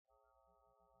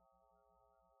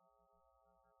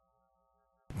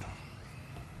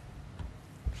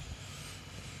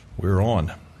We're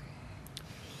on.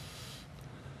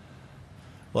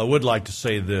 Well, I would like to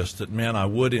say this, that men, I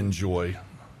would enjoy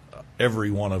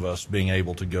every one of us being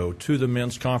able to go to the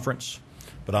men's conference,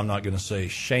 but I'm not going to say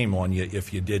shame on you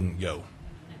if you didn't go.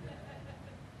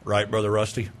 Right, Brother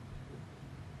Rusty?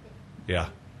 Yeah.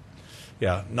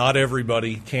 Yeah, not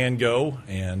everybody can go,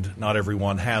 and not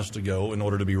everyone has to go in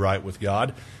order to be right with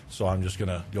God. So I'm just going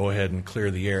to go ahead and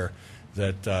clear the air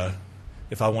that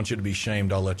if I want you to be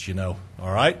shamed, I'll let you know.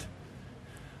 All right?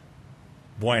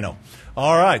 Bueno.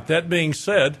 All right, that being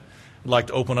said, I'd like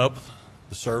to open up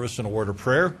the service in a word of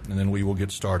prayer, and then we will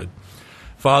get started.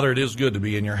 Father, it is good to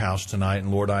be in your house tonight, and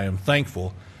Lord, I am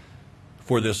thankful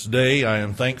for this day. I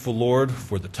am thankful, Lord,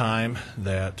 for the time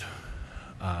that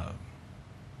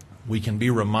we can be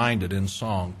reminded in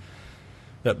song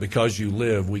that because you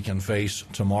live, we can face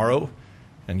tomorrow.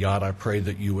 And God, I pray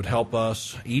that you would help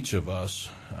us, each of us,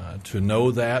 to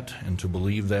know that and to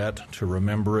believe that, to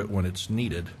remember it when it's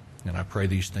needed. And I pray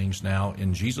these things now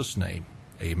in Jesus' name.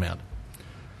 Amen.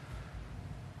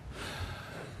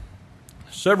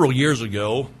 Several years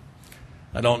ago,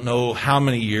 I don't know how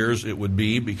many years it would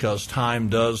be because time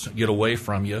does get away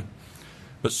from you,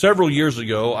 but several years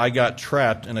ago, I got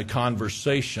trapped in a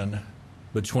conversation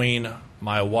between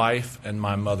my wife and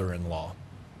my mother-in-law.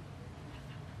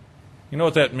 You know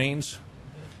what that means?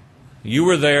 You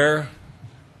were there.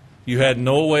 You had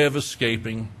no way of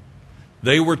escaping.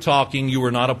 They were talking. You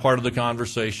were not a part of the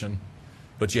conversation,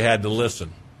 but you had to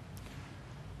listen.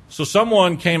 So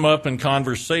someone came up in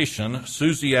conversation.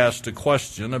 Susie asked a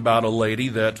question about a lady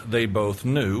that they both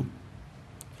knew.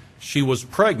 She was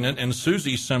pregnant, and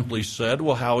Susie simply said,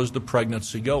 "Well, how is the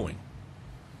pregnancy going?"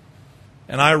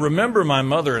 And I remember my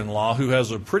mother-in-law, who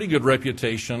has a pretty good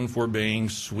reputation for being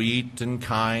sweet and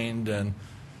kind and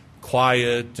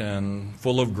quiet and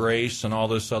full of grace and all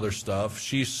this other stuff.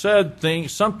 She said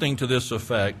something to this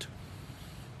effect.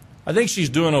 I think she's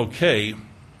doing okay,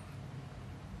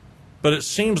 but it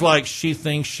seems like she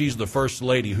thinks she's the first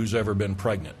lady who's ever been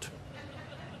pregnant.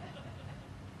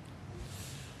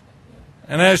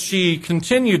 And as she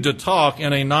continued to talk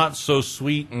in a not so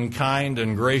sweet and kind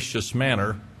and gracious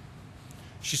manner,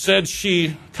 she said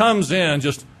she comes in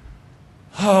just,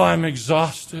 "Oh, I'm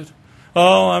exhausted.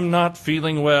 Oh, I'm not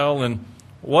feeling well," and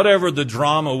whatever the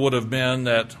drama would have been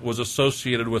that was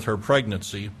associated with her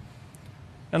pregnancy.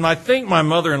 And I think my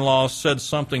mother-in-law said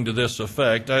something to this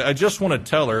effect. I just want to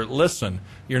tell her, listen,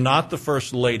 you're not the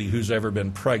first lady who's ever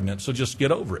been pregnant, so just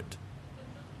get over it.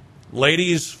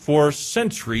 Ladies for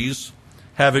centuries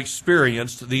have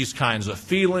experienced these kinds of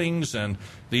feelings and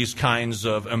these kinds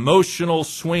of emotional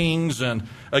swings. And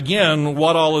again,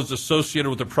 what all is associated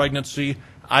with a pregnancy,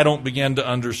 I don't begin to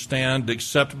understand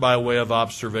except by way of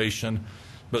observation.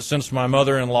 But since my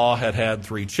mother-in-law had had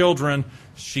 3 children,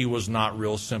 she was not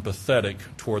real sympathetic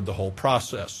toward the whole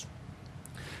process.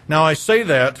 Now, I say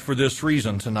that for this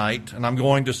reason tonight, and I'm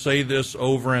going to say this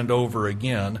over and over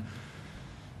again.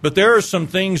 But there are some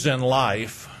things in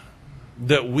life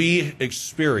that we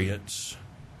experience,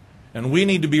 and we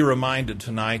need to be reminded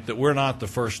tonight that we're not the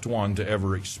first one to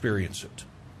ever experience it.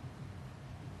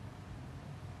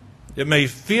 It may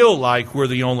feel like we're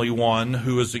the only one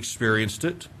who has experienced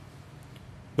it,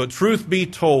 but truth be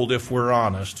told, if we're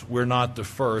honest, we're not the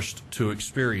first to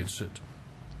experience it.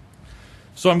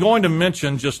 So I'm going to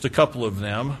mention just a couple of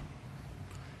them,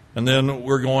 and then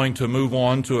we're going to move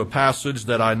on to a passage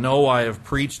that I know I have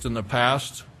preached in the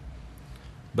past,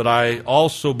 but I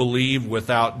also believe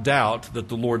without doubt that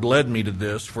the Lord led me to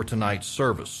this for tonight's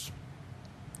service.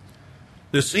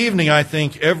 This evening, I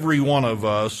think every one of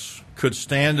us could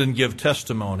stand and give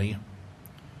testimony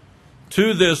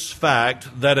to this fact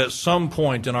that at some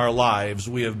point in our lives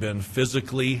we have been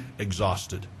physically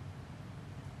exhausted.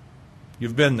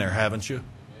 You've been there, haven't you?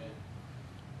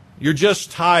 You're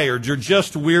just tired. You're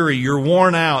just weary. You're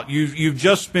worn out. You've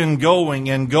just been going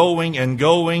and going and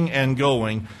going and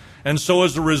going. And so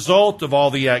as a result of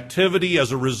all the activity,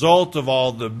 as a result of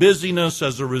all the busyness,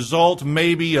 as a result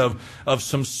maybe of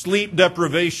some sleep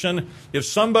deprivation, if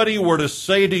somebody were to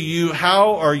say to you,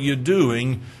 "How are you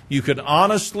doing?" you could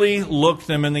honestly look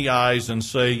them in the eyes and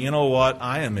say, "You know what?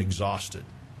 I am exhausted."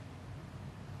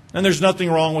 And there's nothing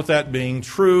wrong with that being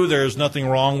true. There's nothing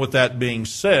wrong with that being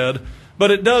said. But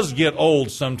it does get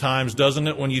old sometimes, doesn't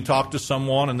it, when you talk to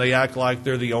someone and they act like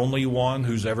they're the only one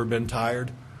who's ever been tired?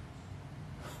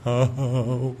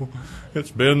 "Oh, it's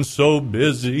been so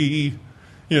busy.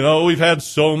 You know, we've had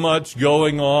so much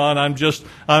going on.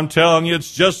 I'm telling you,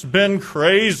 it's just been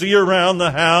crazy around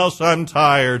the house. I'm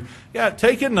tired." Yeah,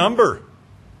 take a number.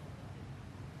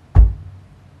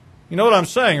 You know what I'm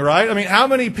saying, right? I mean, how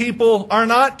many people are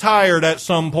not tired at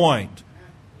some point?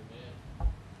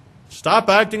 Stop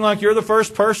acting like you're the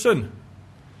first person.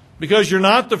 Because you're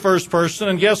not the first person,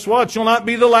 and guess what? You'll not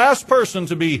be the last person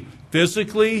to be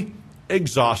physically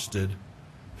exhausted,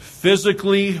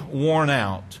 physically worn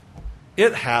out.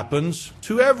 It happens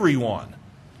to everyone.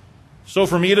 So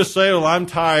for me to say, well, I'm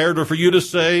tired, or for you to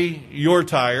say, you're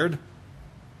tired,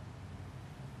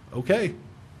 okay.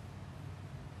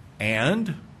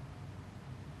 And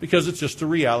because it's just a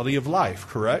reality of life,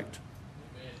 correct?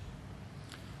 Amen.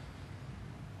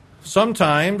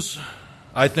 Sometimes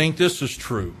I think this is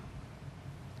true,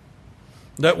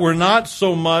 that we're not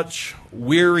so much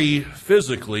weary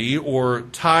physically or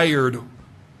tired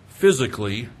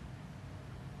physically,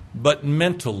 but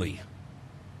mentally.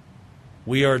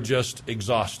 We are just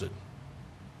exhausted.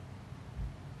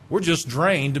 We're just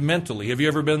drained mentally. Have you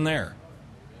ever been there?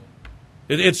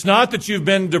 It's not that you've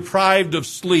been deprived of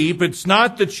sleep. It's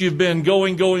not that you've been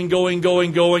going,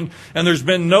 and there's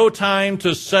been no time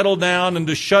to settle down and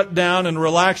to shut down and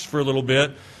relax for a little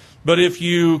bit. But if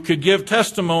you could give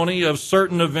testimony of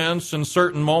certain events and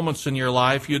certain moments in your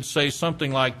life, you'd say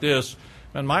something like this: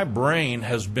 "Man, my brain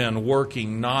has been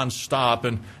working nonstop,"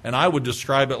 and I would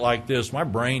describe it like this: my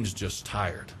brain's just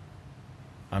tired.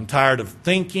 I'm tired of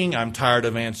thinking. I'm tired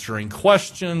of answering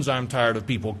questions. I'm tired of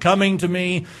people coming to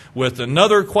me with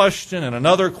another question and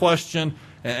another question.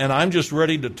 And I'm just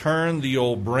ready to turn the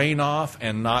old brain off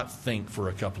and not think for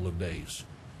a couple of days.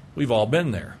 We've all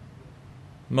been there.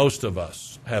 Most of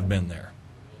us have been there.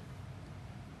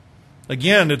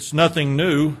 Again, it's nothing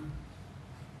new,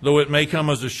 though it may come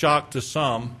as a shock to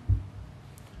some.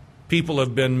 People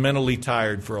have been mentally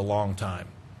tired for a long time.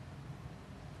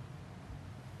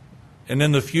 And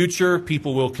in the future,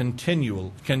 people will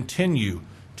continue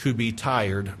to be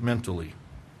tired mentally.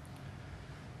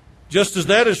 Just as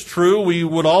that is true, we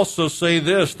would also say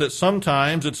this, that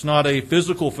sometimes it's not a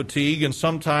physical fatigue and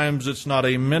sometimes it's not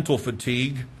a mental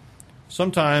fatigue.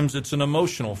 Sometimes it's an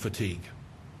emotional fatigue.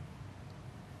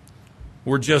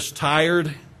 We're just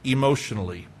tired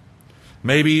emotionally.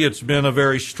 Maybe it's been a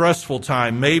very stressful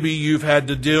time. Maybe you've had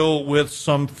to deal with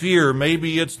some fear.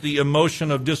 Maybe it's the emotion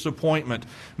of disappointment.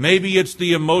 Maybe it's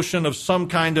the emotion of some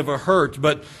kind of a hurt.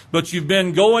 But you've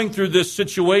been going through this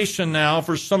situation now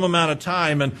for some amount of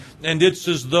time, and it's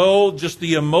as though just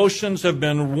the emotions have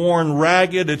been worn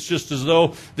ragged. It's just as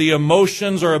though the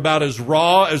emotions are about as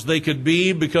raw as they could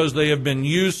be because they have been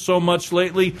used so much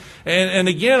lately. And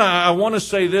again, I want to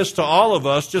say this to all of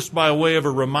us just by way of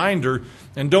a reminder.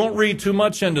 And don't read too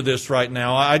much into this right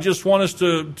now. I just want us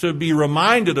to be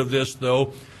reminded of this,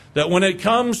 though, that when it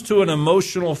comes to an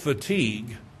emotional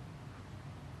fatigue,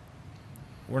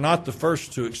 we're not the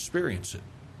first to experience it.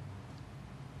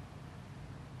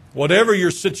 Whatever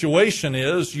your situation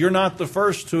is, you're not the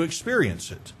first to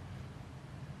experience it.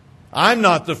 I'm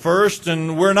not the first,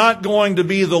 and we're not going to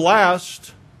be the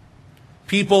last.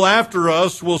 People after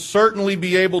us will certainly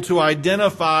be able to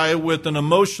identify with an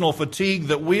emotional fatigue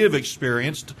that we have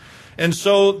experienced. And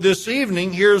so this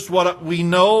evening, here's what we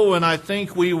know, and I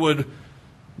think we would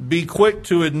be quick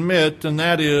to admit, and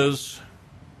that is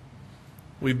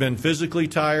we've been physically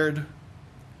tired,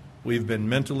 we've been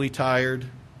mentally tired,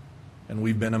 and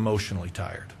we've been emotionally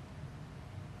tired.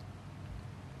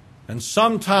 And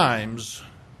sometimes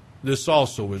this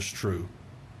also is true.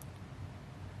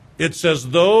 It's as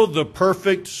though the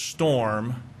perfect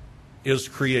storm is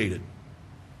created.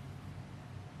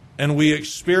 And we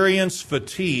experience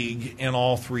fatigue in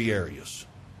all three areas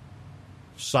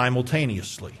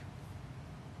simultaneously.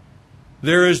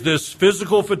 There is this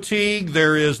physical fatigue,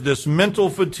 there is this mental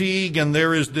fatigue, and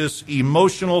there is this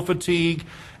emotional fatigue.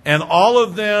 And all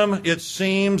of them, it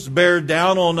seems, bear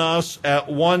down on us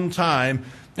at one time.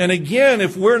 And again,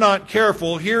 if we're not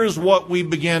careful, here's what we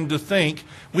begin to think.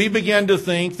 We begin to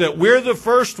think that we're the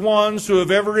first ones who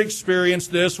have ever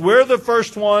experienced this. We're the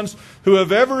first ones who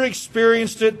have ever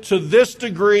experienced it to this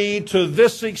degree, to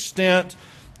this extent.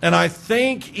 And I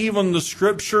think even the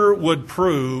Scripture would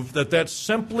prove that that's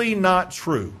simply not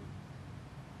true.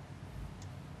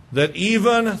 That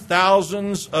even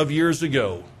thousands of years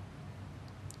ago,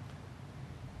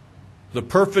 the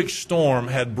perfect storm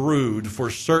had brewed for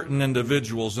certain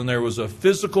individuals, and there was a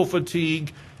physical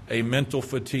fatigue, a mental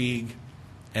fatigue,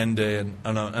 and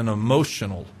an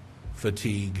emotional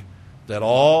fatigue that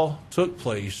all took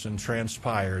place and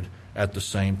transpired at the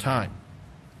same time.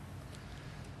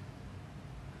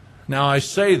 Now, I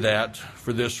say that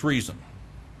for this reason.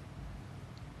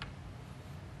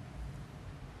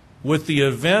 With the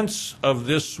events of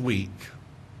this week,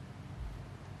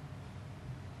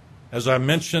 as I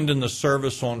mentioned in the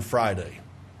service on Friday,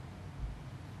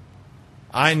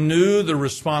 I knew the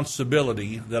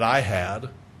responsibility that I had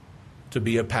to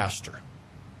be a pastor.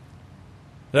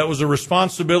 That was a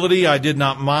responsibility I did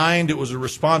not mind. It was a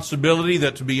responsibility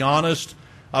that, to be honest,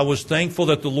 I was thankful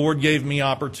that the Lord gave me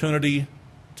opportunity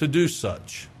to do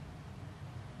such.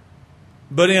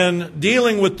 But in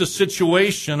dealing with the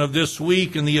situation of this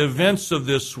week and the events of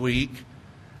this week,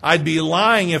 I'd be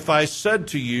lying if I said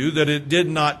to you that it did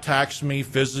not tax me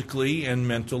physically and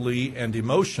mentally and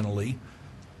emotionally.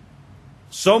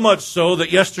 So much so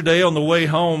that yesterday on the way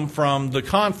home from the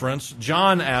conference,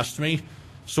 John asked me,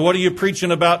 "So what are you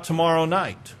preaching about tomorrow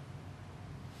night?"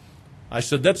 I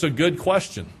said, "That's a good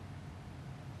question.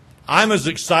 I'm as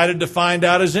excited to find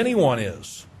out as anyone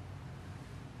is."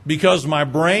 Because my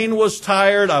brain was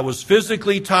tired, I was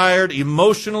physically tired,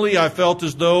 emotionally I felt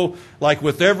as though, like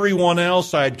with everyone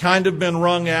else, I had kind of been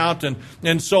wrung out.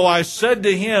 And so I said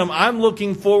to him, I'm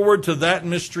looking forward to that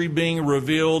mystery being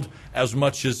revealed as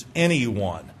much as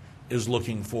anyone is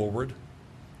looking forward.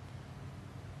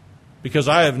 Because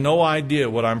I have no idea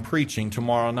what I'm preaching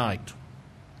tomorrow night.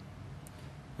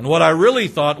 And what I really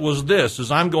thought was this, is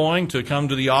I'm going to come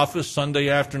to the office Sunday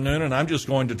afternoon and I'm just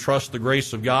going to trust the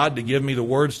grace of God to give me the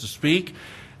words to speak.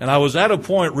 And I was at a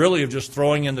point really of just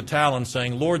throwing in the towel and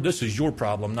saying, Lord, this is your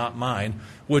problem, not mine,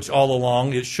 which all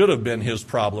along it should have been his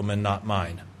problem and not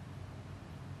mine.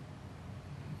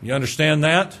 You understand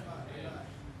that?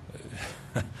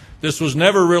 This was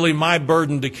never really my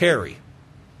burden to carry.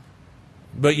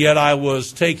 But yet I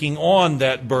was taking on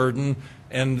that burden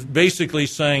and basically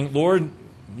saying, Lord,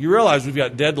 you realize we've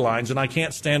got deadlines and I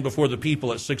can't stand before the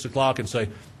people at 6 o'clock and say,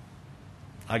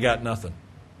 I got nothing.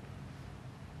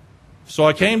 So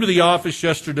I came to the office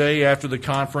yesterday after the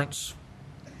conference,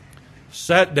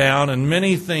 sat down, and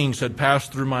many things had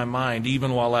passed through my mind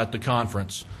even while at the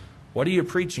conference. What are you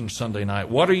preaching Sunday night?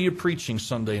 What are you preaching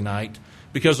Sunday night?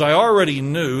 Because I already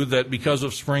knew that because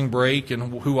of spring break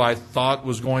and who I thought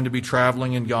was going to be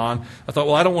traveling and gone, I thought,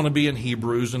 well, I don't want to be in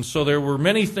Hebrews. And so there were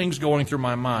many things going through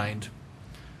my mind.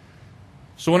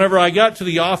 So whenever I got to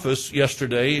the office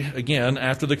yesterday, again,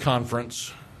 after the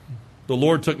conference, the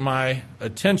Lord took my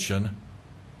attention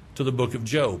to the book of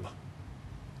Job.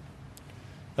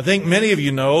 I think many of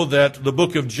you know that the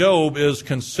book of Job is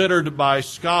considered by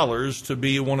scholars to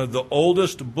be one of the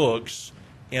oldest books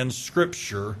in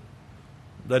Scripture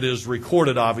that is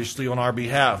recorded, obviously, on our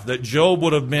behalf. That Job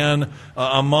would have been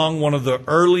among one of the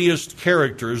earliest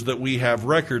characters that we have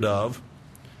record of.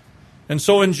 And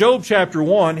so in Job chapter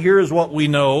 1, here is what we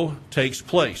know takes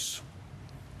place.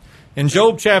 In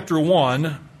Job chapter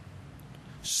 1,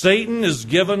 Satan is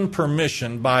given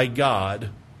permission by God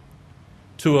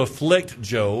to afflict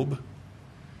Job.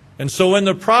 And so in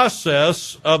the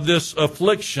process of this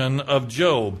affliction of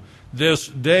Job, this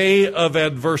day of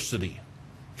adversity,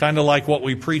 kind of like what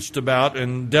we preached about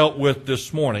and dealt with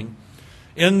this morning,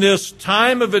 in this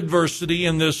time of adversity,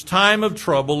 in this time of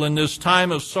trouble, in this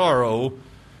time of sorrow,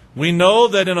 we know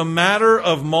that in a matter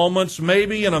of moments,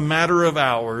 maybe in a matter of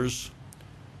hours,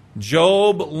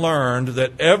 Job learned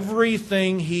that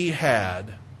everything he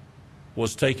had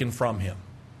was taken from him.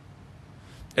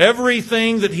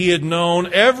 Everything that he had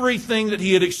known, everything that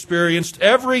he had experienced,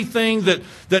 everything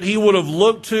that he would have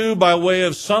looked to by way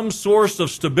of some source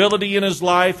of stability in his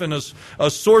life and a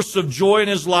source of joy in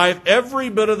his life, every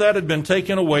bit of that had been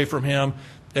taken away from him,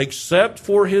 except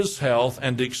for his health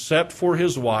and except for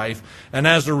his wife. And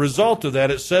as a result of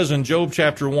that, it says in Job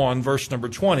chapter 1, verse number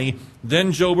 20,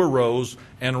 Then Job arose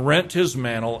and rent his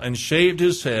mantle and shaved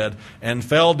his head and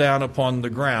fell down upon the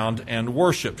ground and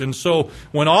worshipped. And so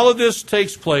when all of this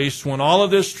takes place, when all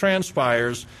of this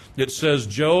transpires, it says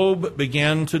Job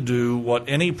began to do what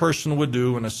any person would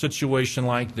do in a situation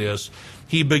like this.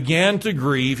 He began to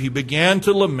grieve. He began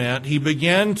to lament. He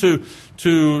began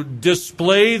to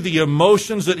display the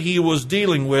emotions that he was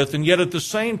dealing with. And yet at the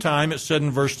same time, it said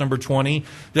in verse number 20,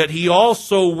 that he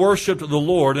also worshiped the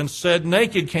Lord and said,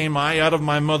 Naked came I out of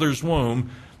my mother's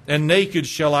womb, and naked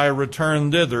shall I return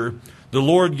thither. The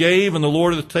Lord gave, and the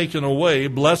Lord hath taken away.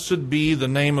 Blessed be the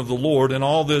name of the Lord. In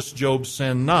all this Job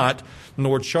sinned not,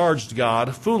 nor charged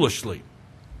God foolishly.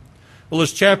 Well,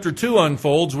 as chapter 2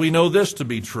 unfolds, we know this to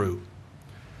be true.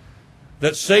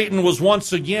 That Satan was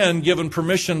once again given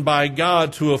permission by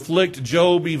God to afflict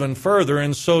Job even further.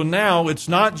 And so now it's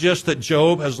not just that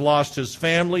Job has lost his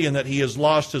family and that he has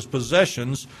lost his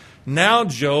possessions. Now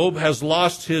Job has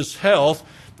lost his health,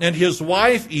 and his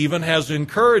wife even has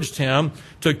encouraged him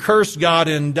to curse God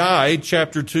and die.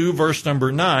 Chapter 2, verse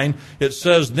number 9, it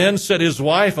says, Then said his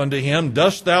wife unto him,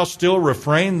 Dost thou still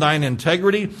refrain thine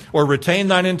integrity, or retain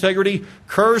thine integrity?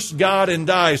 Curse God and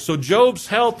die. So Job's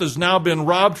health has now been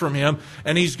robbed from him,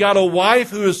 and he's got a wife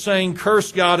who is saying,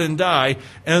 Curse God and die.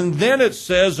 And then it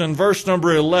says in verse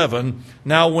number 11,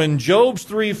 Now when Job's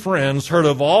 3 friends heard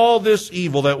of all this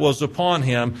evil that was upon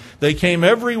him, they came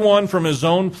every one from his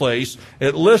own place.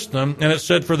 It lists them, and it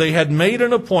said, For they had made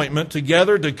an appointment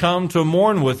together to come to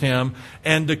mourn with him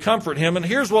and to comfort him. And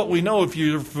here's what we know, if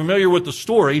you're familiar with the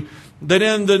story, that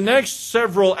in the next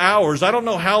several hours, I don't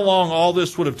know how long all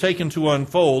this would have taken to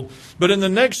unfold, but in the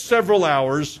next several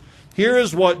hours, here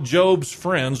is what Job's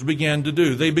friends began to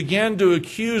do. They began to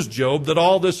accuse Job that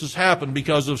all this has happened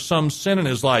because of some sin in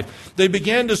his life. They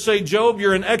began to say, Job,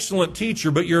 you're an excellent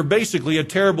teacher, but you're basically a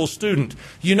terrible student.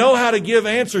 You know how to give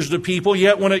answers to people,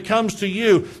 yet when it comes to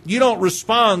you, you don't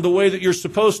respond the way that you're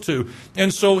supposed to.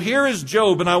 And so here is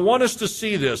Job, and I want us to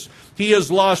see this. He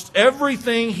has lost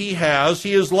everything he has.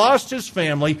 He has lost his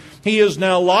family. He has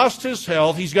now lost his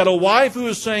health. He's got a wife who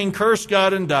is saying, Curse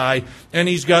God and die. And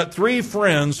he's got 3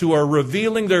 friends who are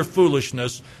revealing their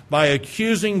foolishness by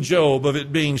accusing Job of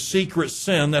it being secret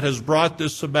sin that has brought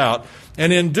this about.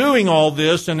 And in doing all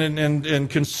this and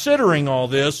considering all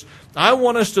this, I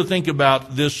want us to think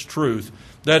about this truth,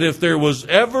 that if there was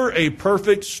ever a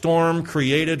perfect storm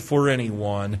created for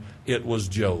anyone, it was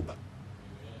Job.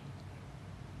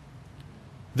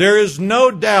 There is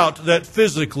no doubt that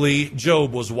physically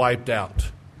Job was wiped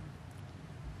out.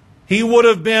 He would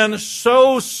have been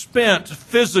so spent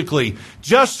physically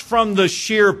just from the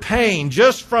sheer pain,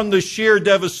 just from the sheer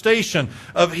devastation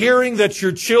of hearing that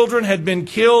your children had been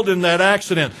killed in that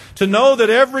accident, to know that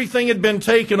everything had been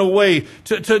taken away,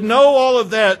 to know all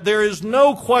of that. There is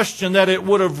no question that it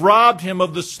would have robbed him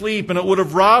of the sleep and it would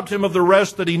have robbed him of the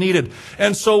rest that he needed.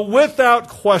 And so without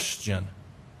question,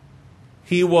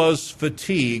 he was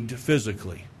fatigued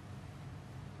physically.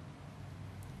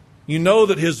 You know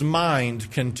that his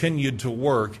mind continued to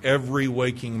work every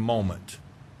waking moment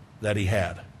that he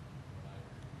had.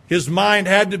 His mind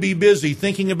had to be busy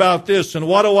thinking about this, and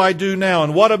what do I do now,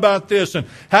 and what about this, and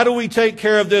how do we take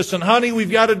care of this, and honey,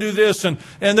 we've got to do this. And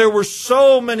there were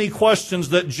so many questions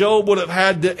that Job would have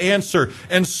had to answer,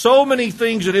 and so many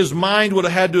things that his mind would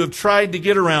have had to have tried to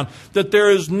get around, that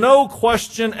there is no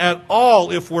question at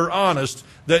all, if we're honest,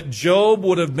 that Job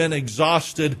would have been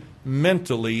exhausted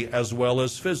mentally as well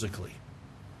as physically.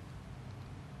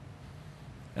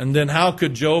 And then how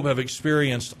could Job have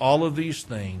experienced all of these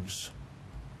things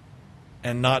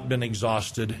and not been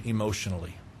exhausted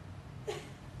emotionally?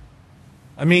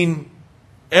 I mean,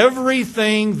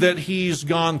 everything that he's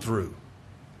gone through,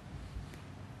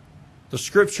 the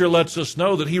Scripture lets us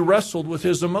know that he wrestled with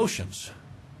his emotions.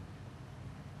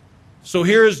 So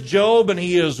here is Job, and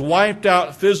he is wiped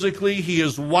out physically, he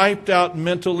is wiped out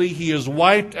mentally, he is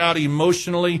wiped out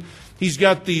emotionally. He's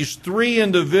got these 3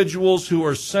 individuals who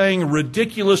are saying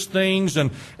ridiculous things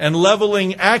and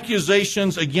leveling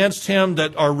accusations against him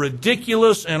that are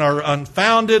ridiculous and are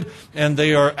unfounded, and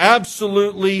they are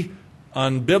absolutely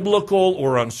unbiblical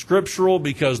or unscriptural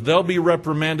because they'll be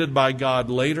reprimanded by God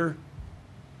later.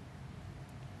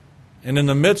 And in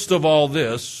the midst of all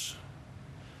this,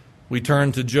 we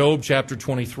turn to Job chapter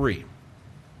 23.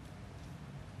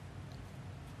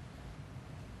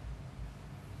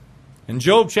 In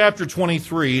Job chapter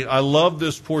 23, I love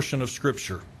this portion of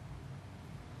Scripture.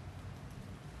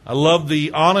 I love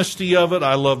the honesty of it.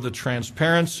 I love the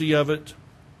transparency of it.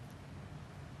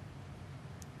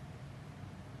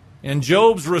 In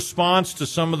Job's response to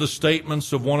some of the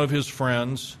statements of one of his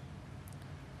friends,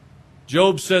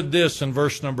 Job said this in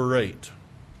verse number 8.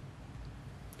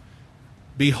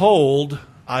 Behold,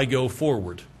 I go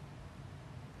forward,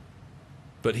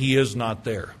 but he is not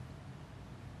there.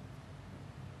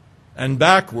 And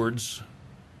backwards,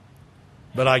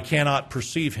 but I cannot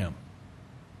perceive him.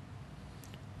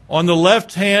 On the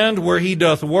left hand where he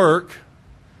doth work,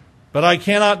 but I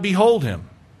cannot behold him.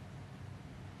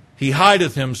 He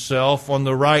hideth himself on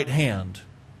the right hand,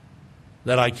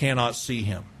 that I cannot see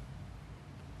him.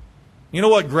 You know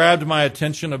what grabbed my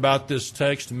attention about this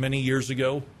text many years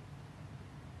ago?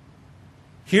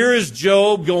 Here is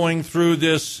Job going through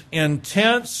this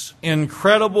intense,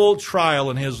 incredible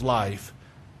trial in his life.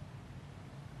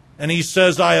 And he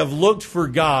says, I have looked for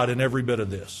God in every bit of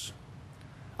this.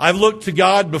 I've looked to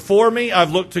God before me.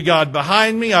 I've looked to God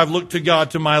behind me. I've looked to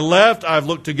God to my left. I've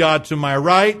looked to God to my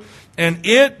right. And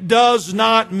it does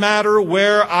not matter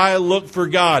where I look for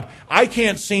God. I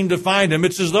can't seem to find Him.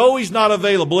 It's as though He's not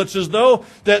available. It's as though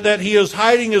that He is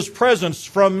hiding His presence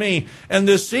from me. And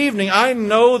this evening, I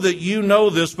know that you know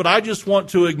this, but I just want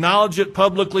to acknowledge it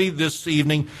publicly this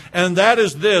evening. And that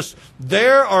is this: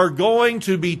 there are going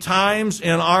to be times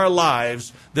in our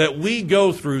lives that we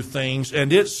go through things,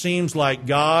 and it seems like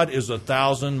God is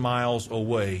 1,000 miles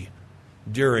away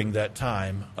during that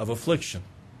time of affliction.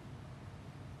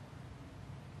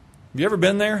 Have you ever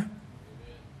been there?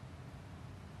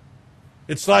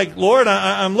 It's like, Lord,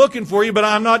 I'm looking for you, but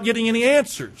I'm not getting any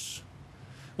answers.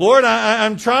 Lord,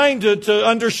 I'm trying to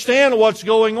understand what's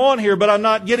going on here, but I'm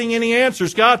not getting any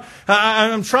answers. God,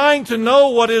 I'm trying to know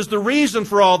what is the reason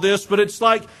for all this, but it's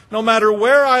like no matter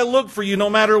where I look for you, no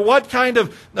matter what kind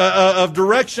of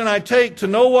direction I take to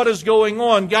know what is going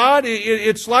on, God,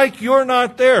 it's like you're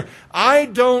not there. I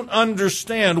don't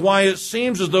understand why it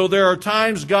seems as though there are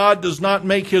times God does not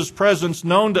make His presence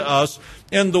known to us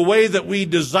in the way that we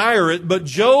desire it. But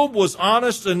Job was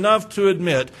honest enough to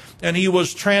admit, and he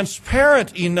was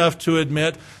transparent enough to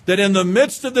admit, that in the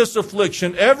midst of this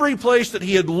affliction, every place that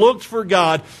he had looked for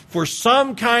God for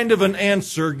some kind of an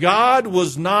answer, God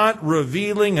was not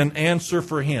revealing an answer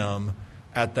for him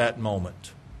at that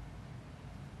moment.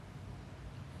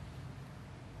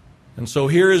 And so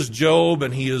here is Job,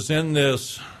 and he is in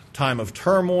this time of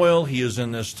turmoil. He is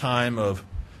in this time of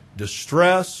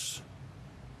distress.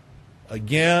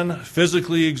 Again,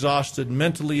 physically exhausted,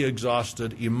 mentally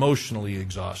exhausted, emotionally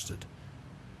exhausted.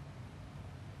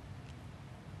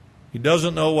 He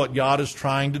doesn't know what God is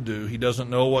trying to do. He doesn't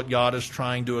know what God is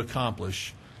trying to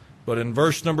accomplish. But in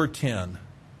verse number 10,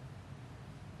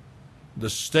 the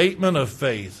statement of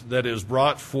faith that is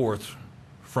brought forth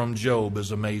from Job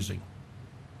is amazing.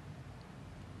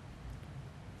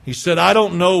 He said, I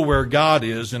don't know where God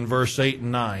is in verse 8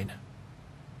 and 9.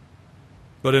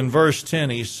 But in verse 10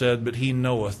 he said, but He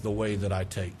knoweth the way that I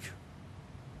take.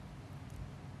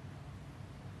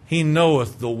 He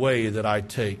knoweth the way that I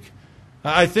take.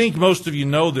 I think most of you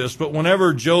know this, but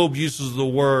whenever Job uses the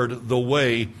word the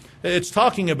way, it's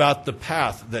talking about the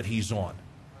path that he's on.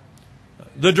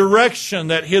 The direction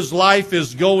that his life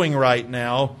is going right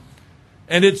now.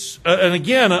 And it's, and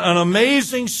again, an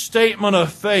amazing statement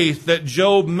of faith that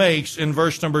Job makes in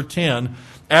verse number 10.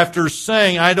 After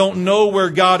saying, I don't know where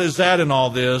God is at in all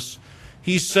this,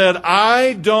 he said,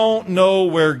 I don't know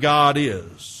where God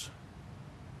is,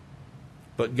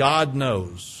 but God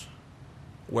knows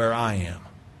where I am.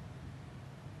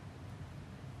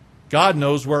 God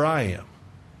knows where I am.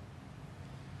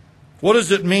 What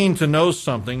does it mean to know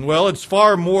something? Well, it's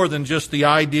far more than just the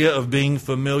idea of being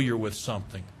familiar with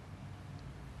something.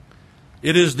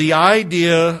 It is the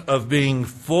idea of being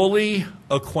fully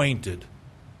acquainted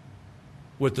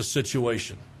with the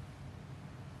situation.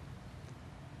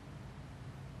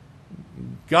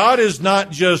 God is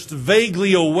not just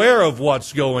vaguely aware of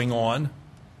what's going on.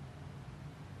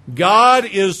 God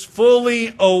is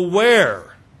fully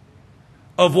aware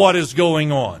of what is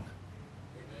going on.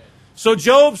 So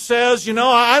Job says,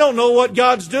 I don't know what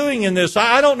God's doing in this.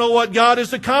 I don't know what God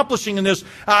is accomplishing in this.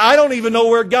 I don't even know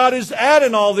where God is at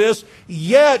in all this.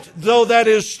 Yet, though that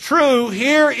is true,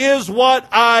 here is what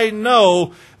I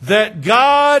know, that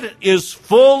God is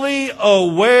fully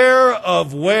aware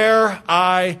of where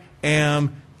I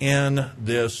am in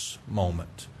this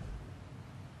moment.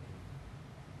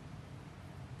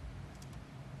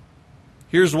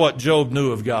 Here's what Job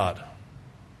knew of God.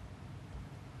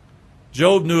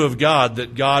 Job knew of God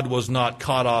that God was not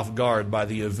caught off guard by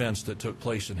the events that took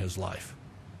place in his life.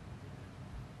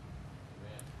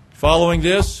 Following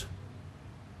this,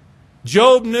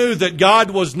 Job knew that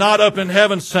God was not up in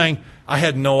heaven saying, I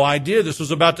had no idea this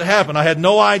was about to happen. I had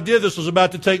no idea this was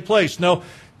about to take place. No,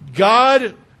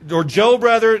 Job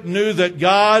knew that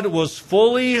God was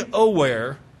fully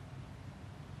aware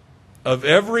of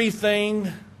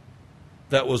everything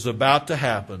that was about to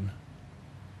happen.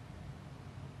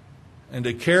 And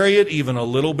to carry it even a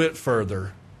little bit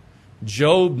further,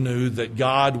 Job knew that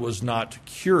God was not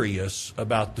curious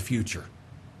about the future.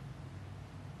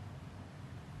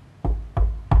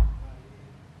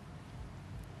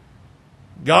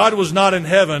 God was not in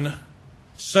heaven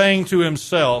saying to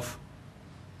himself,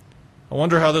 I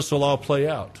wonder how this will all play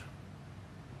out.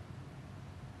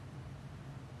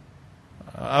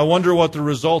 I wonder what the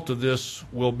result of this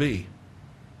will be.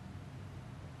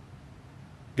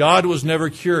 God was never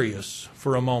curious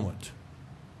for a moment.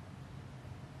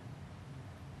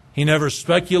 He never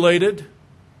speculated.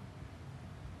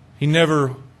 He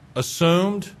never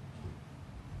assumed.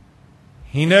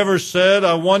 He never said,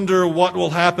 I wonder what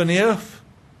will happen if.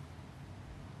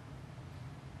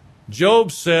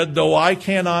 Job said, though I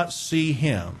cannot see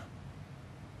him,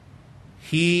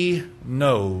 he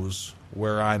knows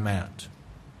where I'm at.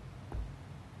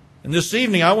 And this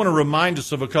evening, I want to remind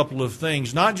us of a couple of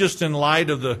things, not just in light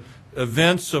of the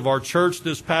events of our church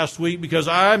this past week, because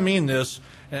I mean this,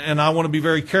 and I want to be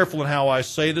very careful in how I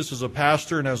say this as a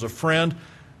pastor and as a friend.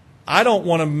 I don't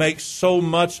want to make so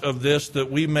much of this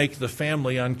that we make the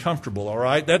family uncomfortable, all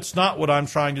right? That's not what I'm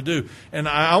trying to do. And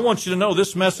I want you to know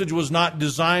this message was not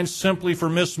designed simply for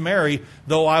Miss Mary,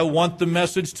 though I want the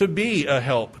message to be a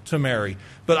help to Mary.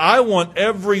 But I want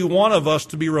every one of us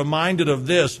to be reminded of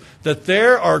this, that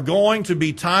there are going to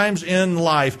be times in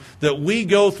life that we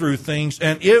go through things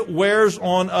and it wears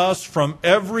on us from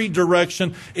every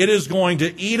direction. It is going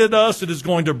to eat at us. It is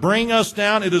going to bring us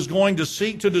down. It is going to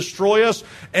seek to destroy us.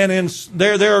 And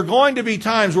there are going to be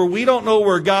times where we don't know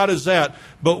where God is at.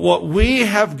 But what we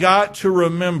have got to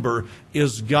remember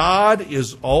is God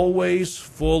is always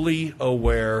fully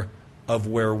aware of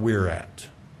where we're at.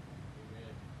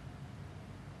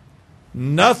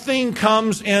 Nothing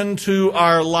comes into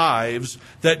our lives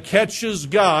that catches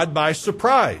God by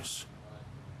surprise.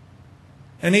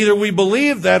 And either we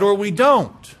believe that or we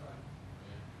don't.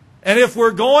 And if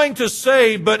we're going to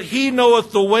say, but He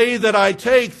knoweth the way that I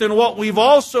take, then what we've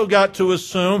also got to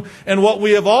assume and what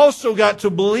we have also got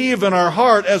to believe in our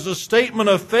heart as a statement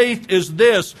of faith is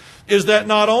this, is that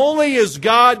not only is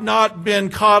God not been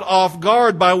caught off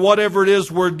guard by whatever it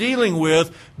is we're dealing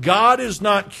with, God is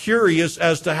not curious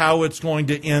as to how it's going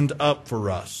to end up for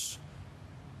us.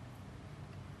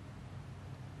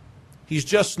 He's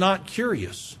just not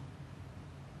curious.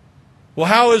 Well,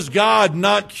 how is God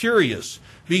not curious?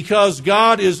 Because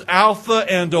God is Alpha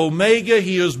and Omega.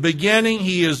 He is beginning.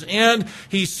 He is end.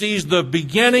 He sees the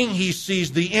beginning. He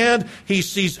sees the end. He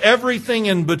sees everything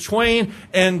in between.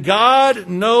 And God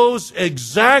knows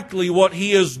exactly what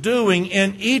He is doing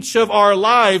in each of our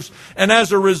lives. And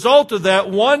as a result of that,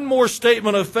 one more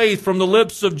statement of faith from the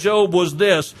lips of Job was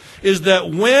this, is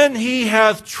that when He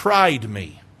hath tried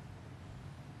me,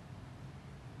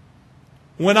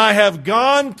 when I have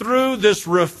gone through this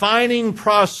refining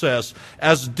process,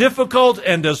 as difficult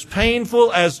and as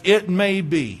painful as it may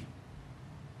be,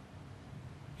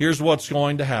 here's what's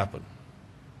going to happen.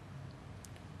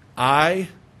 I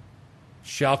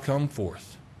shall come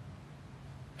forth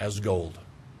as gold.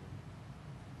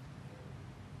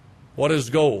 What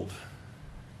is gold?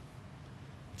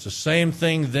 It's the same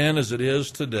thing then as it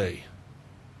is today.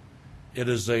 It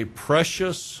is a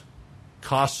precious,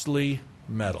 costly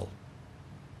metal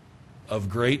of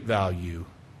great value,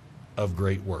 of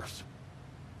great worth.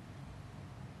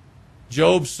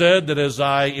 Job said that as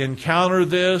I encounter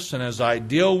this and as I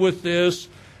deal with this,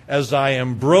 as I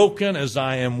am broken, as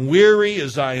I am weary,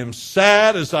 as I am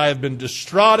sad, as I have been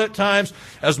distraught at times,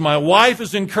 as my wife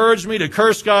has encouraged me to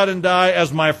curse God and die,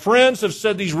 as my friends have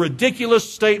said these ridiculous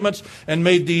statements and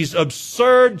made these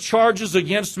absurd charges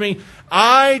against me,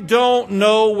 I don't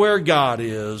know where God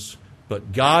is,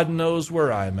 but God knows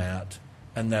where I'm at.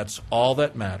 And that's all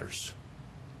that matters.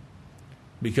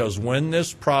 Because when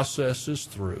this process is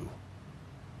through,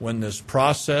 when this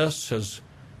process has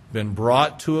been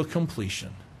brought to a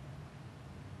completion,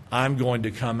 I'm going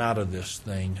to come out of this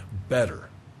thing better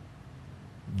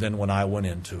than when I went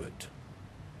into it.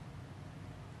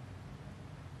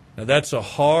 Now that's a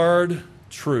hard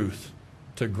truth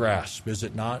to grasp, is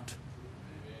it not?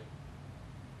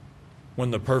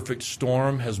 When the perfect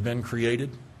storm has been created.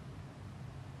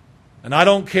 And I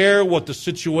don't care what the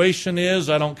situation is.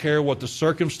 I don't care what the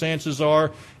circumstances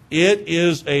are. It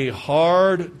is a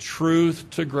hard truth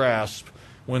to grasp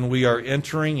when we are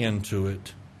entering into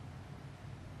it.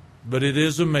 But it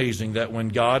is amazing that when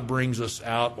God brings us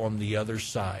out on the other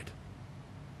side,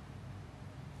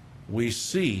 we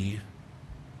see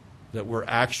that we're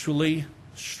actually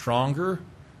stronger,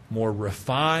 more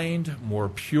refined, more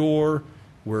pure.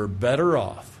 We're better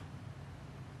off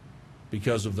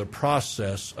because of the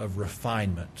process of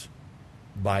refinement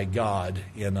by God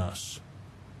in us.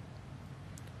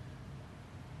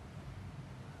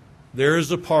 There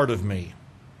is a part of me,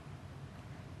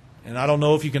 and I don't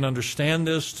know if you can understand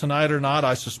this tonight or not.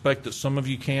 I suspect that some of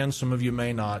you can, some of you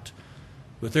may not.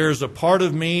 But there is a part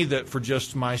of me that for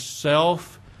just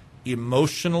myself,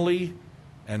 emotionally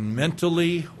and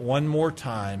mentally, one more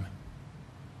time,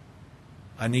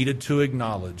 I needed to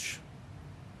acknowledge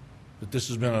that this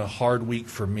has been a hard week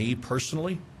for me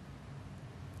personally.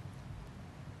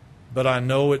 But I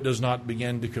know it does not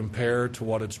begin to compare to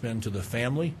what it's been to the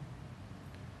family.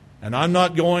 And I'm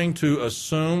not going to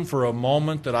assume for a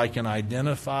moment that I can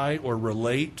identify or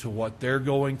relate to what they're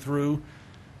going through.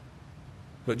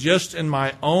 But just in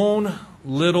my own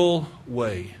little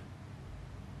way,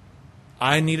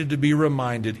 I needed to be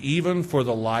reminded, even for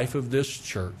the life of this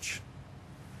church,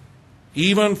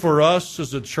 even for us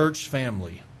as a church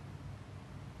family,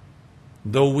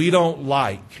 though we don't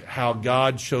like how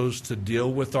God chose to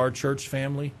deal with our church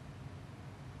family,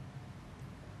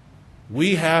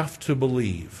 we have to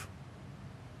believe,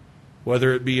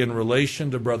 whether it be in relation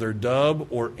to Brother Dub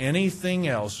or anything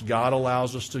else God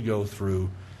allows us to go through,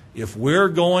 if we're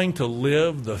going to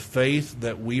live the faith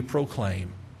that we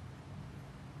proclaim,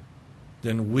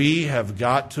 then we have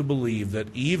got to believe that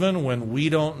even when we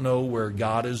don't know where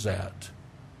God is at,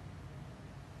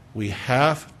 we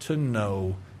have to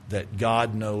know that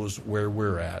God knows where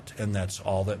we're at, and that's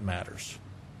all that matters.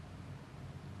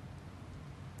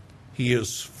 He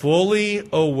is fully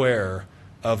aware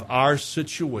of our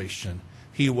situation.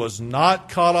 He was not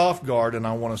caught off guard, and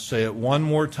I want to say it one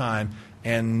more time,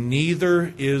 and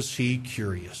neither is he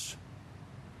curious.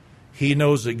 He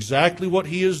knows exactly what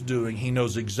he is doing. He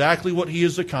knows exactly what he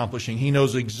is accomplishing. He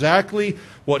knows exactly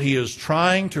what he is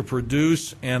trying to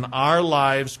produce in our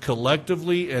lives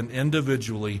collectively and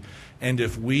individually. And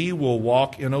if we will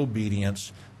walk in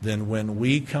obedience, then when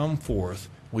we come forth,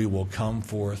 we will come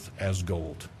forth as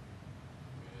gold.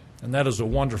 And that is a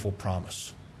wonderful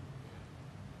promise.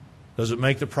 Does it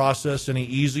make the process any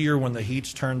easier when the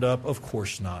heat's turned up? Of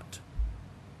course not.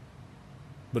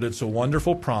 But it's a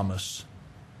wonderful promise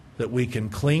that we can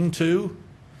cling to,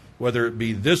 whether it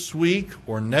be this week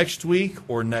or next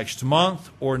month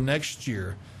or next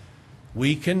year.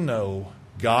 We can know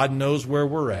God knows where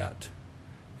we're at,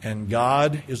 and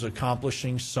God is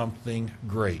accomplishing something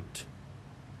great,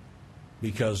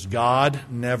 because God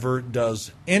never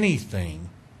does anything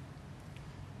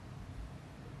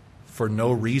for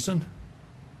no reason.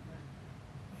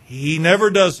 He never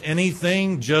does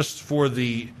anything just for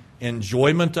the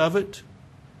enjoyment of it.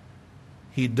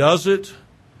 He does it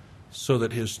so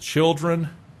that his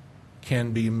children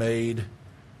can be made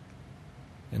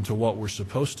into what we're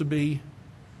supposed to be,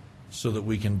 so that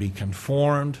we can be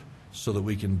conformed, so that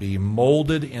we can be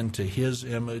molded into his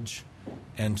image,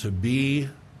 and to be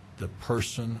the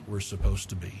person we're supposed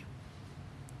to be.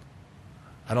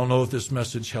 I don't know if this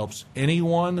message helps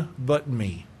anyone but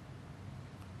me,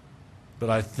 but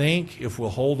I think if we'll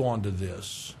hold on to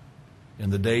this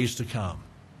in the days to come,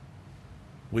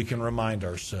 we can remind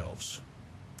ourselves,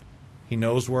 he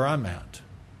knows where I'm at,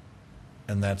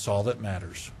 and that's all that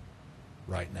matters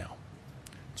right now.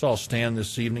 So I'll stand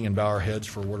this evening and bow our heads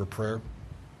for a word of prayer.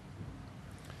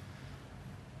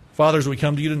 Father, as we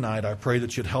come to you tonight, I pray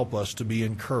that you'd help us to be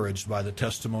encouraged by the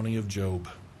testimony of Job.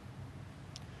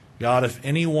 God, if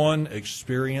anyone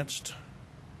experienced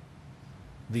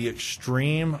the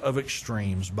extreme of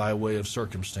extremes by way of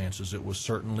circumstances, it was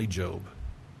certainly Job.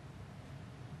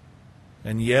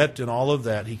 And yet, in all of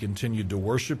that, he continued to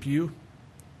worship you,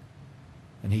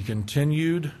 and he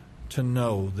continued to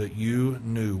know that you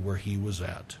knew where he was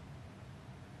at.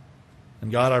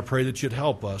 And God, I pray that you'd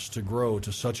help us to grow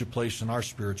to such a place in our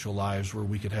spiritual lives where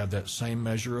we could have that same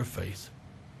measure of faith,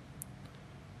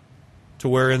 to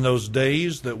where in those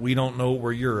days that we don't know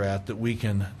where you're at, that we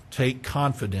can take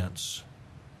confidence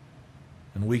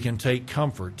and we can take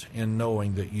comfort in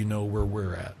knowing that you know where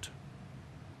we're at.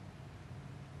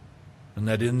 And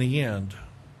that in the end,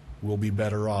 we'll be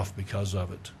better off because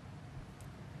of it.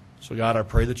 So God, I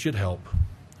pray that you'd help.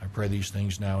 I pray these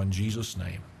things now in Jesus'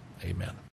 name. Amen.